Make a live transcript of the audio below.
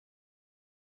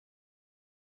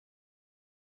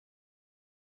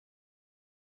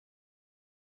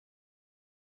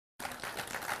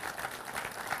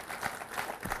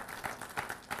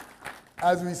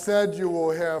As we said, you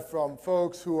will hear from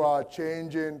folks who are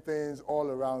changing things all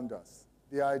around us.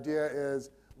 The idea is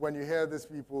when you hear these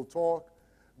people talk,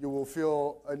 you will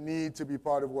feel a need to be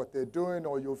part of what they're doing,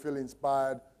 or you'll feel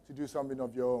inspired to do something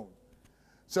of your own.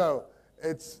 So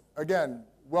it's, again,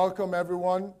 welcome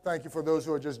everyone. Thank you for those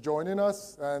who are just joining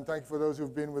us, and thank you for those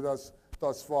who've been with us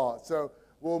thus far. So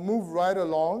we'll move right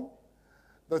along.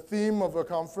 The theme of the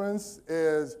conference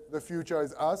is The Future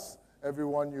is Us.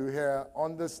 Everyone you hear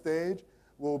on the stage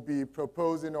will be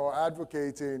proposing or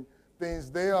advocating things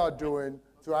they are doing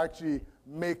to actually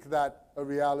make that a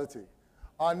reality.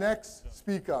 Our next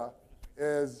speaker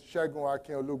is Segun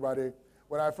Akin Olugbade.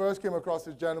 When I first came across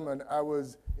this gentleman, I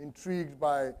was intrigued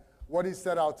by what he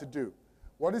set out to do.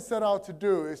 What he set out to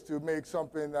do is to make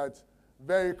something that's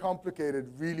very complicated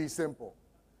really simple.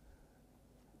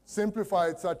 Simplify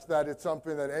it such that it's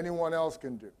something that anyone else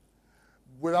can do.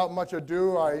 Without much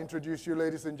ado, I introduce you,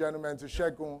 ladies and gentlemen, to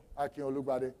Segun Akin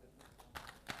Olugbade. Good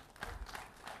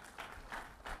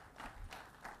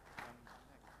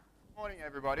morning,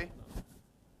 everybody.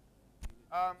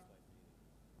 I'm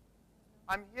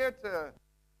here to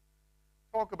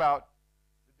talk about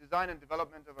the design and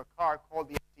development of a car called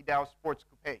the SE Dau Sports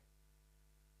Coupe.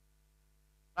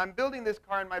 I'm building this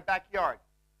car in my backyard.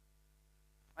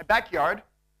 My backyard?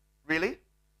 Really?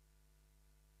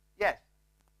 Yes.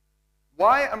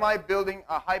 Why am I building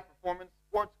a high-performance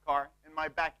sports car in my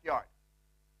backyard?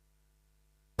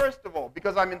 First of all,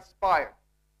 because I'm inspired.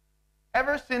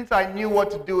 Ever since I knew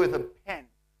what to do with a pen,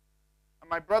 and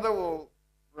my brother will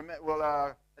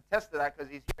attest to that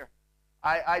because he's here,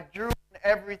 I drew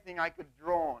everything I could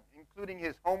draw on, including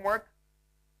his homework,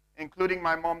 including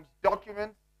my mom's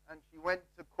documents, and she went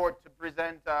to court to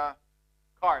present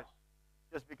cars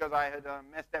just because I had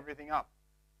messed everything up.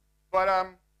 But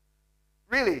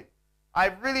really,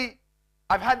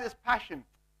 I've had this passion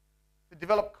to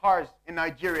develop cars in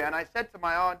Nigeria, and I said to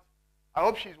my aunt, I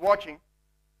hope she's watching,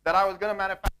 that I was going to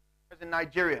manufacture cars in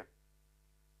Nigeria.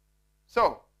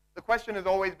 So the question has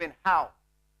always been how,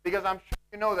 because I'm sure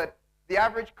you know that the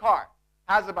average car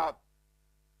has about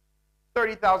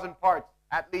 30,000 parts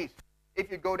at least, if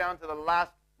you go down to the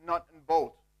last nut and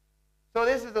bolt. So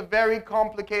this is a very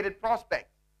complicated prospect.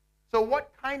 So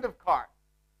what kind of car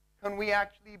can we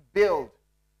actually build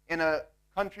in a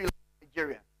country like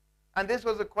Nigeria? And this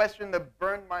was a question that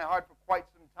burned my heart for quite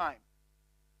some time.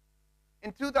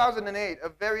 In 2008, a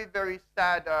very, very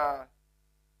sad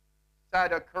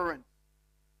occurrence.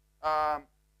 A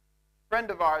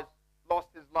friend of ours lost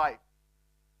his life.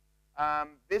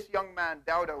 This young man,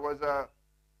 Dauda, was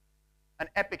an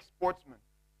epic sportsman.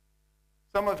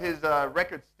 Some of his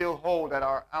records still hold at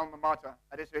our alma mater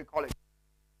at SE College.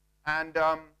 And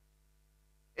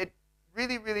it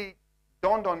really, really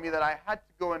dawned on me that I had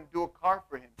to go and do a car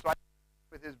for him. So I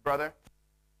with his brother,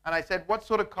 and I said, what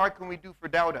sort of car can we do for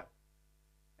Dauda?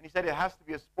 And he said, it has to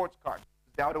be a sports car,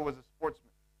 because Dauda was a sportsman.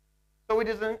 So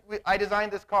I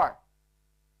designed this car.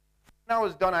 When I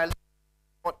was done, I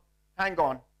thought, hang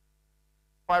on,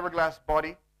 fiberglass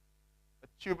body, a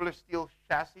tubular steel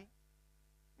chassis.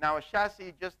 Now a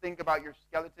chassis, just think about your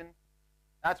skeleton.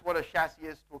 That's what a chassis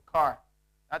is to a car.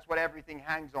 That's what everything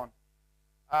hangs on.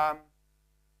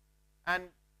 And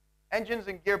engines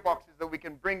and gearboxes that we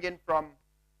can bring in from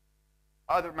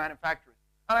other manufacturers.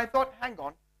 And I thought, hang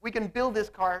on, we can build this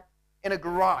car in a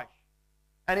garage.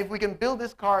 And if we can build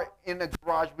this car in a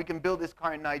garage, we can build this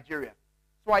car in Nigeria.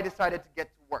 So I decided to get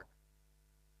to work.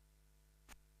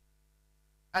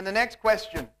 And the next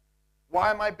question, why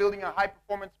am I building a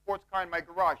high-performance sports car in my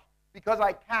garage? Because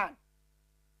I can.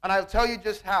 And I'll tell you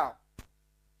just how.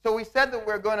 So we said that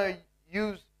we're going to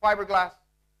use fiberglass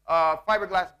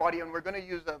body, and we're going to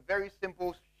use a very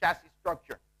simple chassis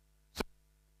structure. So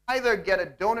either get a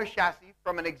donor chassis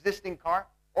from an existing car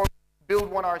or build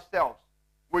one ourselves.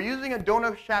 We're using a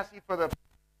donor chassis for the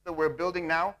that we're building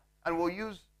now, and we'll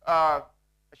use a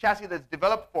chassis that's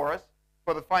developed for us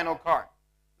for the final car,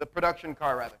 the production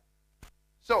car rather.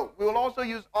 So we will also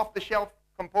use off-the-shelf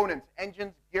components,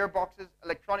 engines, gearboxes,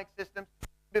 electronic systems.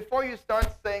 Before you start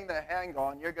saying that, hang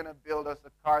on, you're going to build us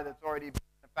a car that's already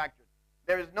manufactured.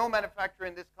 There is no manufacturer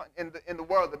in the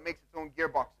world that makes its own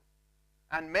gearboxes.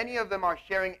 And many of them are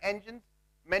sharing engines.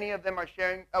 Many of them are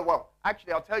sharing, well,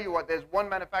 actually, I'll tell you what, there's one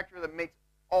manufacturer that makes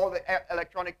all the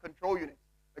electronic control units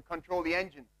that control the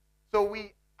engine. So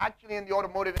we actually, in the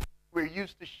automotive, we're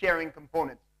used to sharing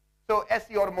components. So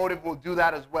SE Automotive will do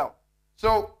that as well.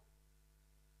 So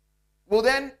we'll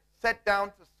then set down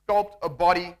to sculpt a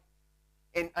body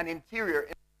in an interior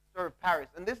in Paris.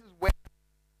 And this is where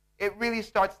it really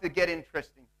starts to get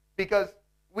interesting, because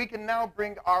we can now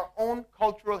bring our own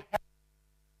cultural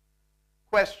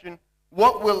question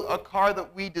what will a car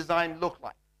that we design look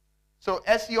like? So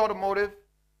SE Automotive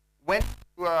went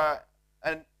to a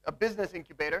business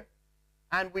incubator,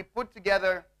 and we put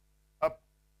together a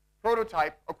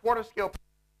prototype, a quarter-scale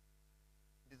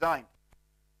design.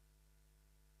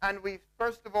 And we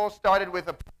first of all started with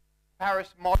a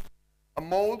Paris model, a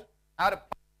mold out of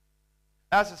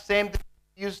that's the same thing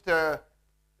we used to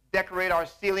decorate our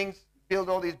ceilings, build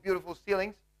all these beautiful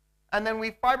ceilings. And then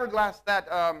we fiberglassed that,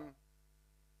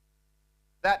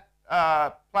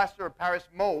 plaster of Paris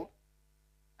mold,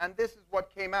 and this is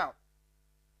what came out.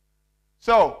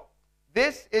 So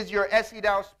this is your SE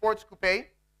Dau Sports Coupe,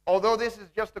 although this is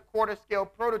just a quarter-scale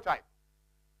prototype.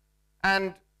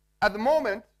 And at the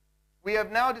moment, we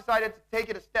have now decided to take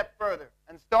it a step further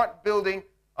and start building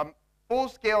a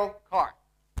full-scale car.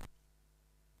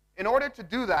 In order to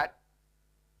do that,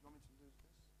 you want me to use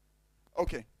this?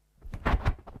 Okay.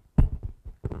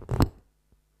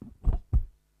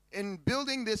 In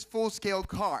building this full-scale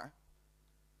car,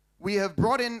 we have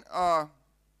brought in a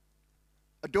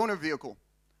donor vehicle,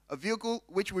 a vehicle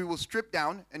which we will strip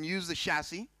down and use the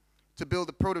chassis to build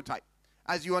a prototype.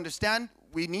 As you understand,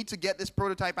 we need to get this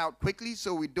prototype out quickly,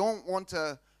 so we don't want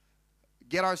to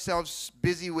get ourselves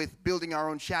busy with building our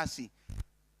own chassis.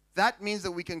 That means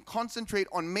that we can concentrate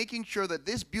on making sure that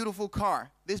this beautiful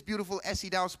car, this beautiful SE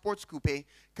Dau Sports Coupe,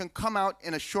 can come out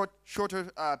in a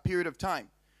shorter period of time.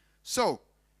 So,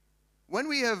 when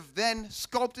we have then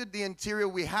sculpted the interior,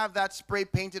 we have that spray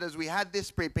painted as we had this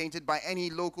spray painted by any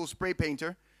local spray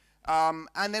painter.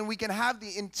 And then we can have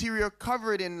the interior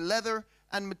covered in leather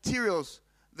and materials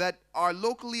that are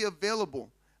locally available.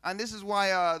 And this is why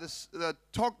the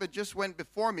talk that just went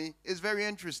before me is very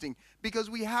interesting, because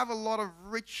we have a lot of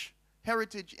rich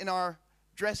heritage in our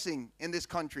dressing in this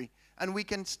country, and we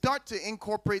can start to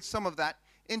incorporate some of that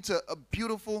into a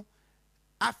beautiful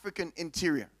African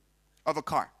interior of a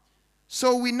car.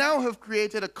 So we now have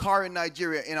created a car in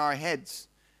Nigeria in our heads,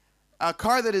 a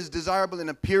car that is desirable in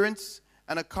appearance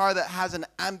and a car that has an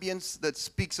ambience that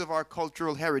speaks of our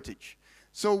cultural heritage.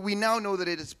 So we now know that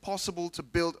it is possible to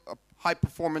build a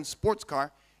high-performance sports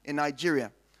car in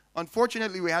Nigeria.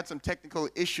 Unfortunately, we had some technical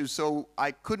issues, so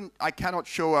I cannot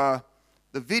show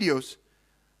the videos.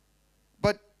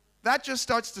 But that just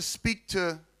starts to speak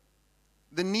to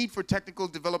the need for technical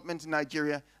development in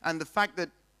Nigeria, and the fact that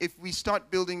if we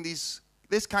start building this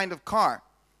kind of car,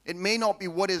 it may not be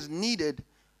what is needed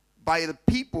by the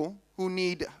people who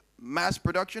need mass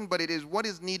production, but it is what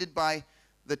is needed by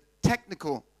the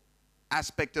technical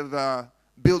aspect of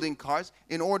building cars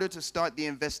in order to start the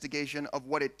investigation of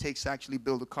what it takes to actually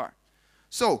build a car.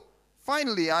 So,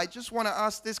 finally, I just want to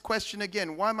ask this question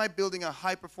again. Why am I building a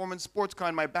high-performance sports car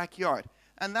in my backyard?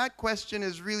 And that question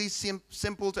is really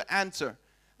simple to answer.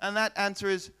 And that answer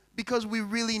is because we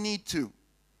really need to.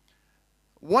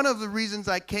 One of the reasons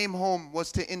I came home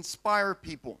was to inspire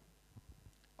people.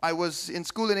 I was in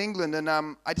school in England, and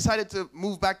I decided to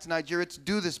move back to Nigeria to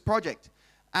do this project.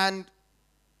 And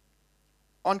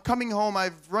on coming home,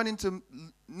 I've run into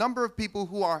a number of people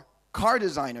who are car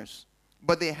designers,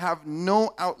 but they have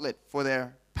no outlet for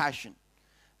their passion.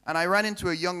 And I ran into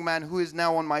a young man who is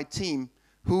now on my team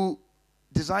who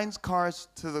designs cars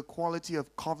to the quality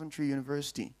of Coventry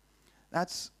University.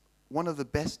 That's one of the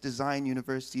best design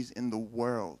universities in the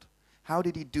world. How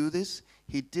did he do this?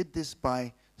 He did this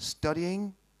by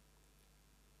studying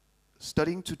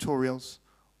tutorials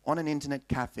on an internet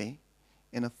cafe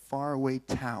in a faraway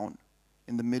town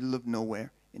in the middle of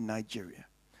nowhere in Nigeria.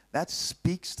 That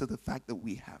speaks to the fact that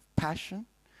we have passion,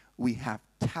 we have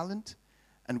talent,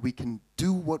 and we can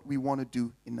do what we want to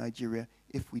do in Nigeria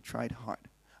if we tried hard.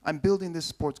 I'm building this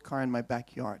sports car in my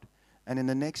backyard, and in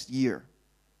the next year,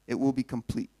 it will be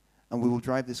complete, and we will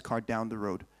drive this car down the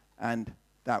road, and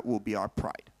that will be our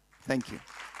pride. Thank you.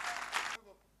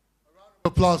 A round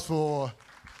of applause for...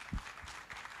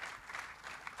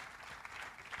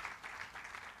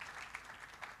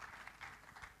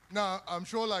 Now, I'm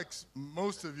sure like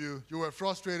most of you, you were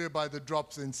frustrated by the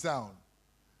drops in sound.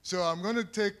 So I'm going to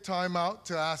take time out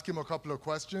to ask him a couple of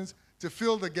questions to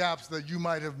fill the gaps that you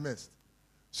might have missed.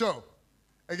 So,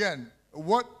 again,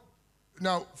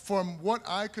 now from what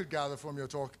I could gather from your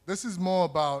talk, this is more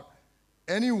about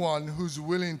anyone who's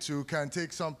willing to can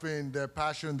take something, the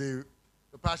passion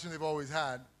they've always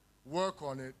had, work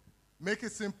on it, make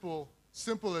it simple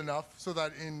enough so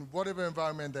that in whatever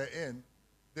environment they're in,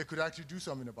 they could actually do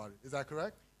something about it. Is that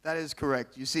correct? That is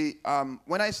correct. You see,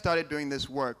 when I started doing this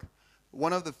work,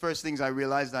 one of the first things I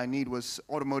realized I need was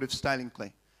automotive styling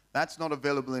clay. That's not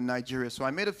available in Nigeria. So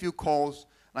I made a few calls,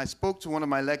 and I spoke to one of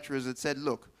my lecturers that said,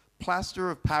 look,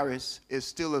 plaster of Paris is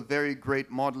still a very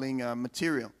great modeling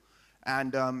material.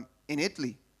 And in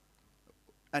Italy,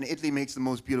 and Italy makes the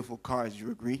most beautiful cars,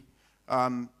 you agree?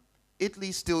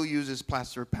 Italy still uses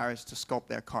plaster of Paris to sculpt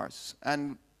their cars.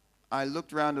 And I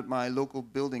looked around at my local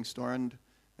building store, and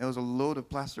there was a load of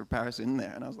plaster of Paris in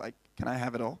there, and I was like, can I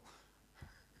have it all?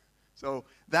 So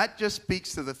that just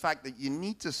speaks to the fact that you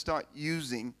need to start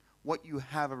using what you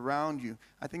have around you.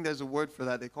 I think there's a word for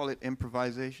that. They call it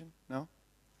improvisation, no?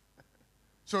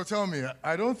 So tell me,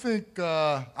 I don't think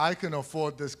I can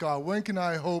afford this car. When can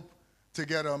I hope to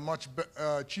get a much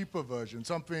cheaper version,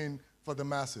 something for the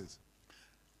masses?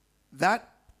 The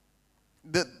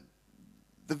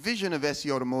vision of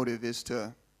SE Automotive is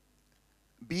to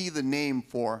be the name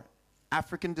for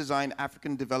African designed,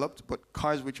 African developed, but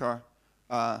cars which are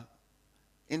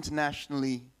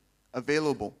internationally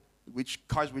available,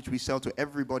 cars which we sell to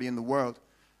everybody in the world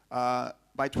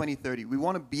by 2030. We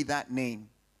want to be that name,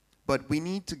 but we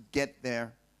need to get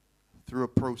there through a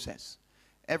process.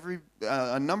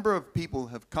 A number of people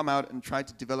have come out and tried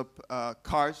to develop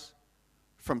cars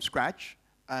from scratch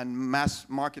and mass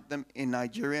market them in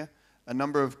Nigeria. A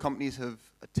number of companies have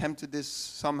attempted this.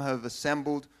 Some have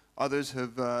assembled. Others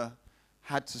have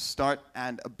had to start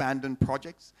and abandon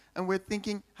projects. And we're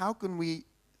thinking, how can we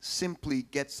simply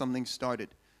get something started?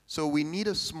 So we need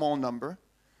a small number,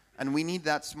 and we need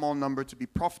that small number to be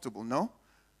profitable, no?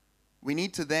 We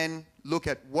need to then look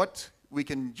at what we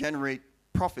can generate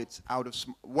profits out of,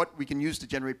 what we can use to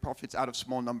generate profits out of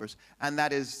small numbers. And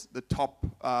that is the top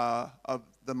of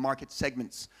the market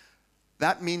segments.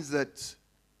 That means that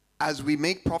as we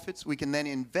make profits, we can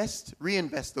then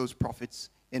reinvest those profits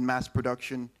in mass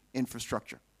production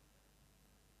infrastructure.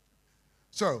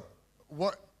 So,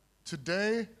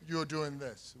 today you're doing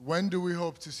this. When do we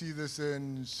hope to see this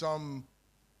in some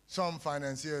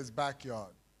financier's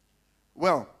backyard?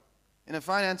 Well, in a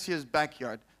financier's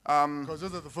backyard. Because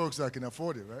those are the folks that can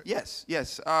afford it, right? Yes,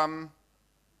 yes.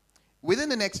 Within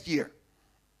the next year,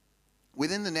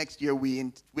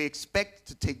 we expect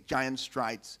to take giant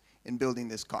strides in building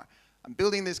this car. I'm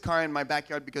building this car in my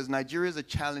backyard because Nigeria is a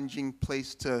challenging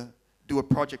place to do a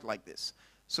project like this.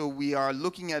 So we are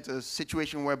looking at a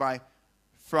situation whereby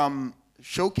from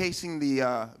showcasing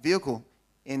the vehicle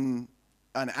in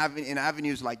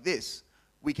avenues like this,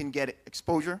 we can get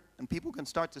exposure and people can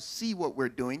start to see what we're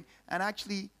doing and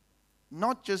actually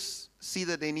not just see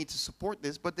that they need to support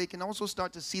this, but they can also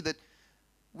start to see that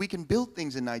we can build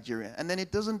things in Nigeria. And then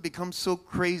it doesn't become so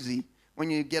crazy when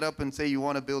you get up and say you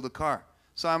want to build a car.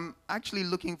 So I'm actually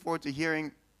looking forward to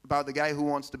hearing about the guy who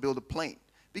wants to build a plane,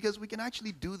 because we can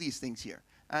actually do these things here.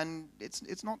 And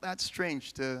it's not that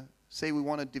strange to say we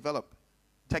want to develop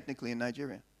technically in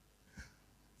Nigeria.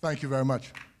 Thank you very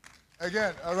much.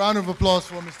 Again, a round of applause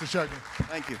for Mr. Segun.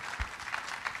 Thank you.